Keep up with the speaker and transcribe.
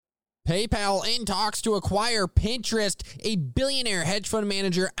PayPal in talks to acquire Pinterest, a billionaire hedge fund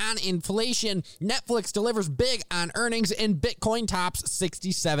manager on inflation. Netflix delivers big on earnings, and Bitcoin tops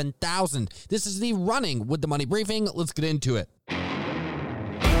 67,000. This is the Running with the Money briefing. Let's get into it.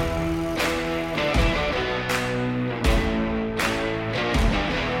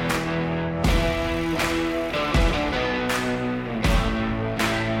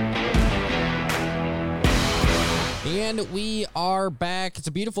 And we are back. It's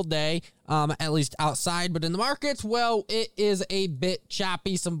a beautiful day, at least outside, but in the markets, well, it is a bit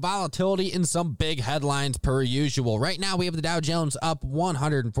choppy, some volatility and some big headlines per usual. Right now, we have the Dow Jones up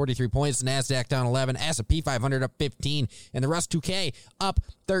 143 points, NASDAQ down 11, S&P 500 up 15, and the Russell 2K up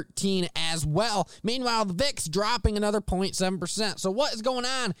 13 as well. Meanwhile, the VIX dropping another 0.7%. So what is going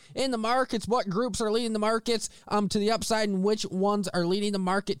on in the markets? What groups are leading the markets to the upside, and which ones are leading the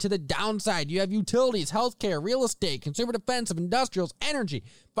market to the downside? You have utilities, healthcare, real estate, consumer defensive, industrials, energy,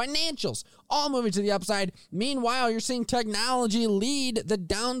 financials, all moving to the upside. Meanwhile, you're seeing technology lead the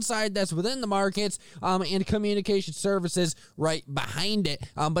downside that's within the markets, and communication services right behind it.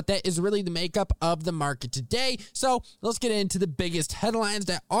 But that is really the makeup of the market today. So let's get into the biggest headlines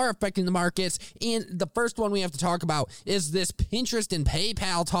that are affecting the markets. And the first one we have to talk about is this Pinterest and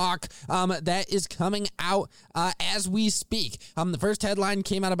PayPal talk that is coming out as we speak. The first headline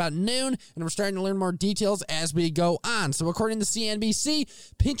came out about noon, and we're starting to learn more details as we go on. So according to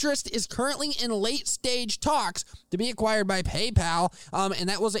CNBC, Pinterest is currently in late-stage talks to be acquired by PayPal, and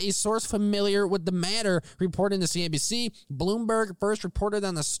that was a source familiar with the matter reporting to CNBC. Bloomberg first reported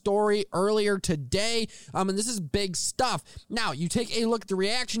on the story earlier today, and this is big stuff. Now, you take a look at the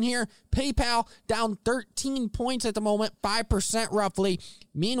reaction here. PayPal down 13 points at the moment, 5% roughly.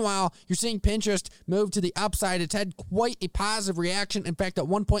 Meanwhile, you're seeing Pinterest move to the upside. It's had quite a positive reaction. In fact, at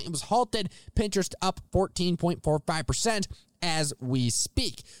one point it was halted. Pinterest up 14.45% as we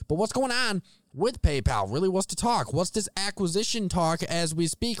speak. But what's going on with PayPal? Really, what's the talk? What's this acquisition talk as we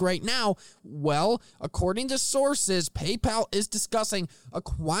speak right now? Well, according to sources, PayPal is discussing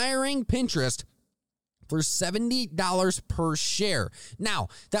acquiring Pinterest for $70 per share. Now,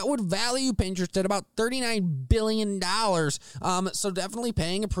 that would value Pinterest at about $39 billion, so definitely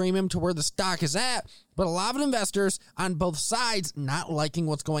paying a premium to where the stock is at. But a lot of investors on both sides not liking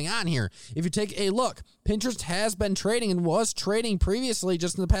what's going on here. If you take a look, Pinterest has been trading and was trading previously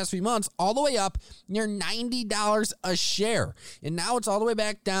just in the past few months all the way up near $90 a share. And now it's all the way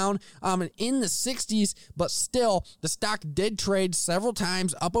back down in the 60s, but still the stock did trade several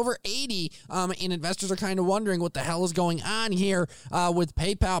times up over 80, and investors are kind of wondering what the hell is going on here with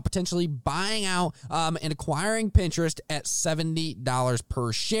PayPal potentially buying out and acquiring Pinterest at $70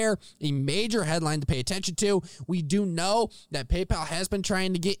 per share. A major headline to pay attention to. We do know that PayPal has been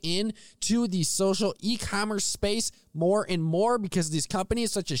trying to get into the social e-commerce space more and more because these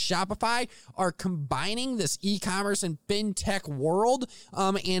companies such as Shopify are combining this e-commerce and fintech world,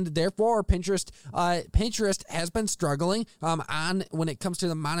 and therefore Pinterest has been struggling on when it comes to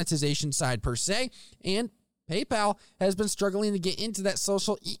the monetization side per se, and PayPal has been struggling to get into that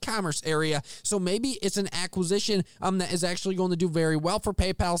social e-commerce area. So maybe it's an acquisition that is actually going to do very well for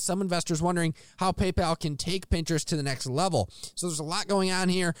PayPal. Some investors wondering how PayPal can take Pinterest to the next level. So there's a lot going on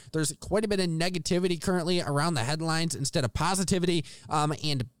here. There's quite a bit of negativity currently around the headlines instead of positivity,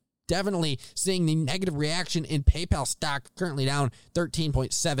 and definitely seeing the negative reaction in PayPal stock, currently down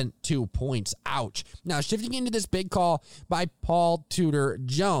 13.72 points. Ouch. Now, shifting into this big call by Paul Tudor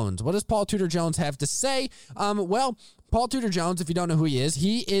Jones. What does Paul Tudor Jones have to say? Well, Paul Tudor Jones, if you don't know who he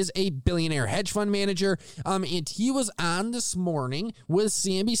is a billionaire hedge fund manager, and he was on this morning with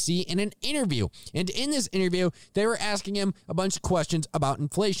CNBC in an interview. And in this interview, they were asking him a bunch of questions about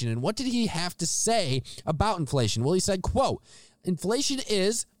inflation. And what did he have to say about inflation? Well, he said, quote, "Inflation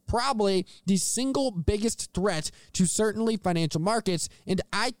is probably the single biggest threat to certainly financial markets, and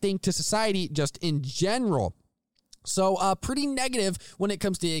I think to society just in general." So pretty negative when it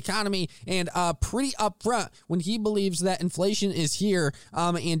comes to the economy, and pretty upfront when he believes that inflation is here,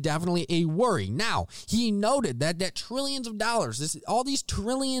 and definitely a worry. Now, he noted that trillions of dollars, all these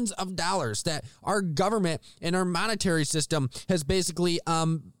trillions of dollars that our government and our monetary system has basically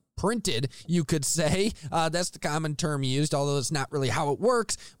printed, you could say. That's the common term used, although it's not really how it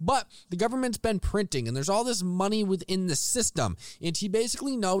works. But the government's been printing, and there's all this money within the system. And he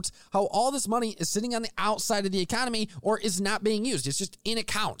basically notes how all this money is sitting on the outside of the economy or is not being used. It's just in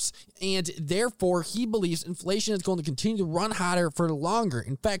accounts. And therefore, he believes inflation is going to continue to run hotter for longer.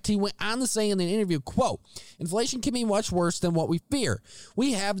 In fact, he went on to say in an interview, quote, "Inflation can be much worse than what we fear.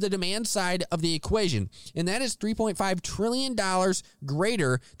 We have the demand side of the equation, and that is $3.5 trillion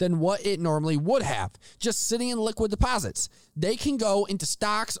greater than than what it normally would have, just sitting in liquid deposits. They can go into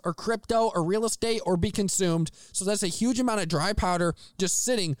stocks or crypto or real estate or be consumed. So that's a huge amount of dry powder just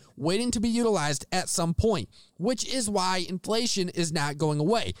sitting, waiting to be utilized at some point, which is why inflation is not going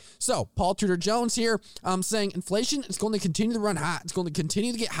away. So Paul Tudor Jones here saying inflation is going to continue to run hot. It's going to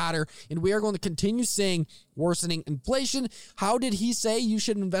continue to get hotter, and we are going to continue seeing worsening inflation. How did he say you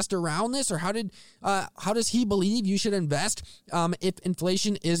should invest around this, or how does he believe you should invest if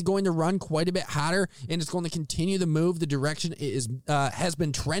inflation is going to run quite a bit hotter and it's going to continue to move the direction it is has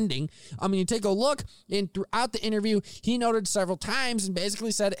been trending? I mean, you take a look, and throughout the interview, he noted several times and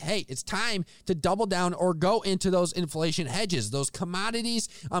basically said, hey, it's time to double down or go into those inflation hedges, those commodities,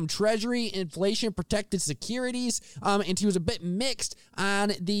 treasury, inflation protected securities, and he was a bit mixed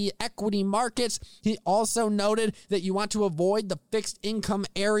on the equity markets. He also noted that you want to avoid the fixed income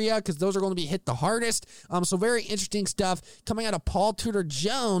area because those are going to be hit the hardest. So very interesting stuff coming out of Paul Tudor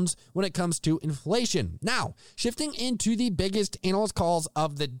Jones when it comes to inflation. Now, shifting into the biggest analyst calls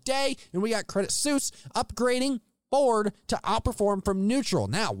of the day, and we got Credit Suisse upgrading Ford to outperform from neutral.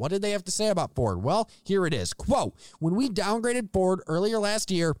 Now, what did they have to say about Ford? Well, here it is. Quote, when we downgraded Ford earlier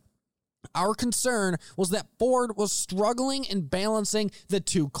last year, our concern was that Ford was struggling in balancing the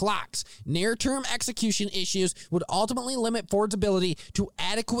two clocks. Near-term execution issues would ultimately limit Ford's ability to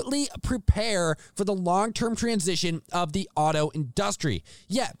adequately prepare for the long-term transition of the auto industry.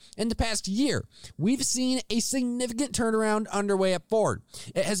 Yet, in the past year, we've seen a significant turnaround underway at Ford.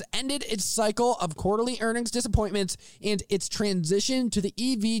 It has ended its cycle of quarterly earnings disappointments, and its transition to the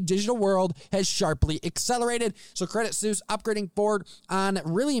EV digital world has sharply accelerated. So Credit Suisse upgrading Ford on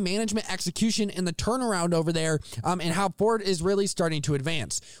really management execution and the turnaround over there, and how Ford is really starting to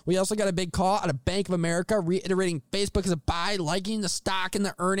advance. We also got a big call out of Bank of America reiterating Facebook as a buy, liking the stock and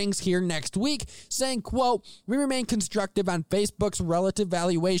the earnings here next week, saying, quote, we remain constructive on Facebook's relative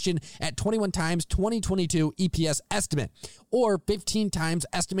valuation at 21 times 2022 EPS estimate, or 15 times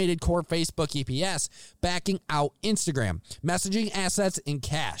estimated core Facebook EPS, backing out Instagram, messaging assets, and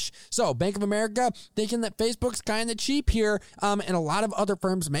cash. So Bank of America thinking that Facebook's kind of cheap here, and a lot of other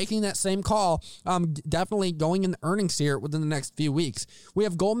firms making that same call, definitely going in the earnings here within the next few weeks. We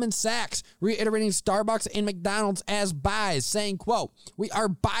have Goldman Sachs reiterating Starbucks and McDonald's as buys, saying, quote, we are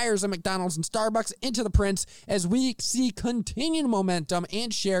buyers of McDonald's and Starbucks into the prints as we see continued momentum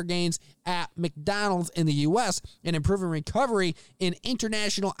and share gains at McDonald's in the U.S. and improving recovery in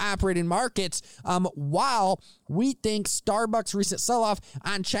international operating markets, while we think Starbucks' recent sell-off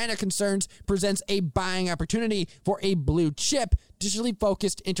on China concerns presents a buying opportunity for a blue chip, digitally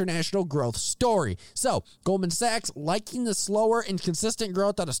focused international growth story. So Goldman Sachs liking the slower and consistent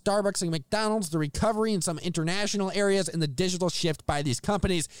growth out of Starbucks and McDonald's, the recovery in some international areas, and the digital shift by these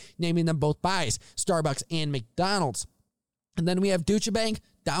companies, naming them both buys, Starbucks and McDonald's. And then we have Deutsche Bank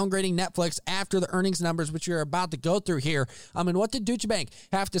downgrading Netflix after the earnings numbers, which we're about to go through here. And what did Deutsche Bank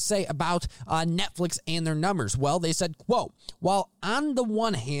have to say about Netflix and their numbers? Well, they said, quote, while on the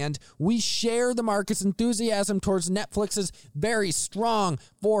one hand, we share the market's enthusiasm towards Netflix's very strong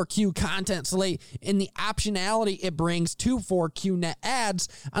 4Q content slate and the optionality it brings to 4Q net adds,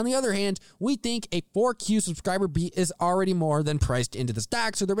 on the other hand, we think a 4Q subscriber beat is already more than priced into the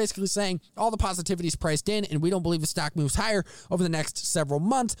stock. So they're basically saying all the positivity is priced in, and we don't believe the stock moves higher over the next several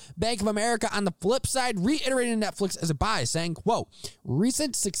months. Bank of America, on the flip side, reiterating Netflix as a buy, saying, quote,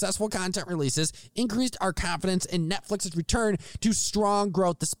 recent successful content releases increased our confidence in Netflix's return to strong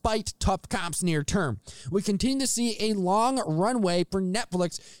growth despite tough comps near term. We continue to see a long runway for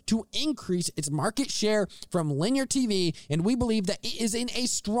Netflix to increase its market share from linear TV, and we believe that it is in a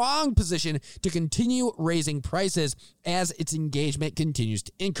strong position to continue raising prices as its engagement continues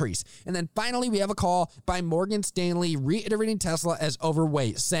to increase. And then finally, we have a call by Morgan Stanley reiterating Tesla as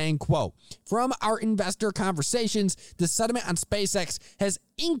overweight, saying, quote, from our investor conversations, the sentiment on SpaceX has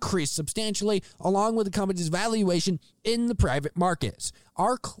increased substantially along with the company's valuation in the private markets.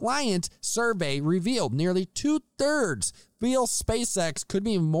 Our client survey revealed nearly 2/3 feel SpaceX could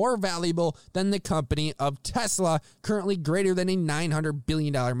be more valuable than the company of Tesla, currently greater than a $900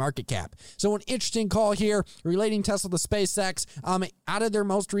 billion market cap. So an interesting call here relating Tesla to SpaceX, out of their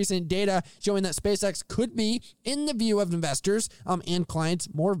most recent data showing that SpaceX could be, in the view of investors and clients,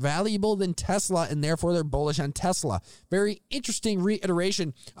 more valuable than Tesla, and therefore they're bullish on Tesla. Very interesting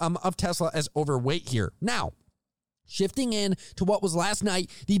reiteration of Tesla as overweight here. Now, shifting in to what was last night,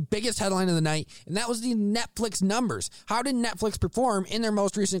 the biggest headline of the night, and that was the Netflix numbers. How did Netflix perform in their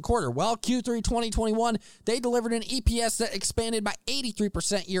most recent quarter? Well, Q3 2021, they delivered an EPS that expanded by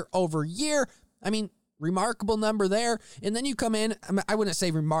 83% year over year. I mean, remarkable number there. And then you come in, I wouldn't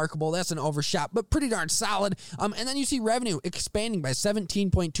say remarkable, that's an overshot, but pretty darn solid. And then you see revenue expanding by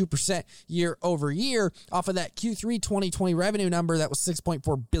 17.2% year over year off of that Q3 2020 revenue number that was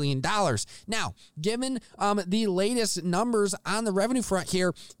 $6.4 billion. Now, given the latest numbers on the revenue front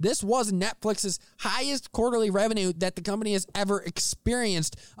here, this was Netflix's highest quarterly revenue that the company has ever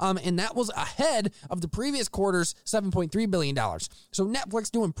experienced. And that was ahead of the previous quarter's $7.3 billion. So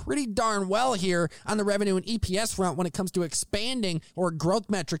Netflix doing pretty darn well here on the revenue and EPS front when it comes to expanding or growth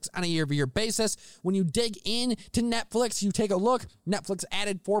metrics on a year-over-year basis. When you dig into Netflix, you take a look. Netflix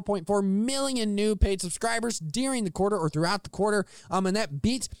added 4.4 million new paid subscribers during the quarter or throughout the quarter, and that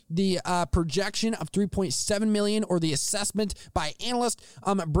beat the projection of 3.7 million or the assessment by analysts,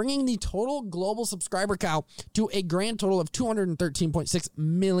 bringing the total global subscriber count to a grand total of 213.6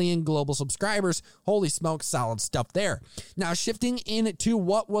 million global subscribers. Holy smoke, solid stuff there. Now, shifting into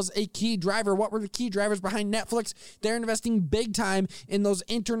what was a key driver, what were the key drivers behind Netflix? They're investing big time in those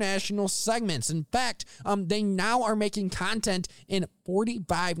international segments. In fact, they now are making content in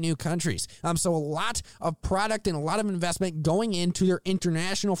 45 new countries. So a lot of product and a lot of investment going into their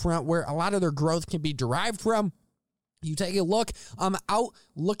international front where a lot of their growth can be derived from. You take a look out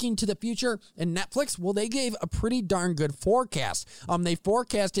looking to the future, and Netflix, well, they gave a pretty darn good forecast. They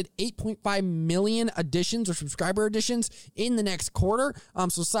forecasted 8.5 million additions or subscriber additions in the next quarter.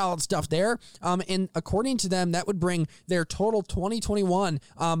 So solid stuff there. And according to them, that would bring their total 2021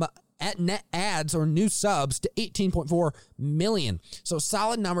 at net adds or new subs to 18.4 million. So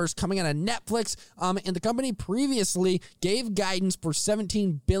solid numbers coming out of Netflix. And the company previously gave guidance for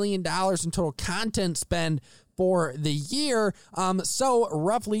 $17 billion in total content spend for the year. So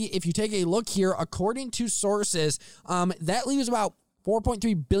roughly, if you take a look here, according to sources, that leaves about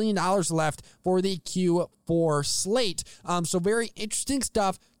 $4.3 billion left for the Q4 slate. So very interesting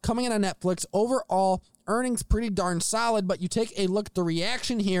stuff coming in on Netflix. Overall, earnings pretty darn solid, but you take a look at the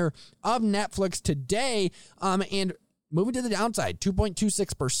reaction here of Netflix today, and moving to the downside,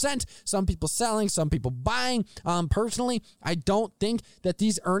 2.26%. Some people selling, some people buying. Personally, I don't think that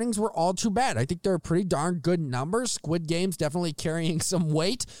these earnings were all too bad. I think they're pretty darn good numbers. Squid Game's definitely carrying some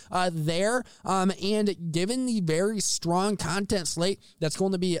weight there. And given the very strong content slate that's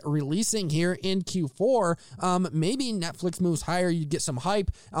going to be releasing here in Q4, maybe Netflix moves higher. You get some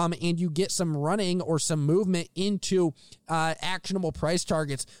hype, and you get some running or some movement into actionable price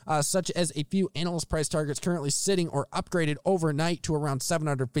targets, such as a few analyst price targets currently sitting or upgraded overnight to around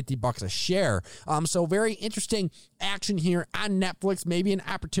 $750 a share. So very interesting action here on Netflix. Maybe an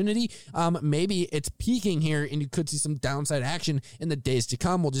opportunity. Maybe it's peaking here and you could see some downside action in the days to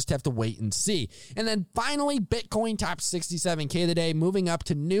come. We'll just have to wait and see. And then finally, Bitcoin topped 67K today, moving up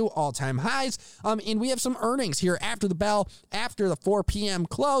to new all-time highs. And we have some earnings here after the bell, after the 4 p.m.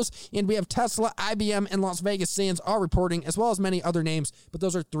 close. And we have Tesla, IBM, and Las Vegas Sands all reporting, as well as many other names, but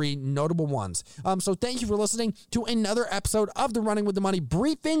those are three notable ones. So thank you for listening to another episode of the Running with the Money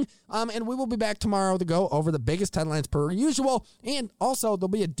briefing. And we will be back tomorrow to go over the biggest headlines per usual. And also there'll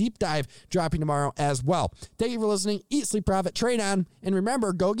be a deep dive dropping tomorrow as well. Thank you for listening. Eat, sleep, profit, trade on. And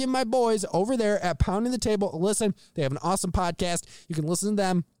remember, go give my boys over there at Pounding the Table a listen. They have an awesome podcast. You can listen to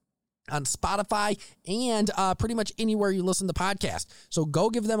them on Spotify and pretty much anywhere you listen to podcasts. So go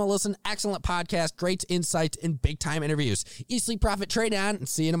give them a listen. Excellent podcast, great insights, and big time interviews. Eat, sleep, profit, trade on, and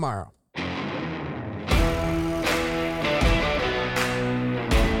see you tomorrow.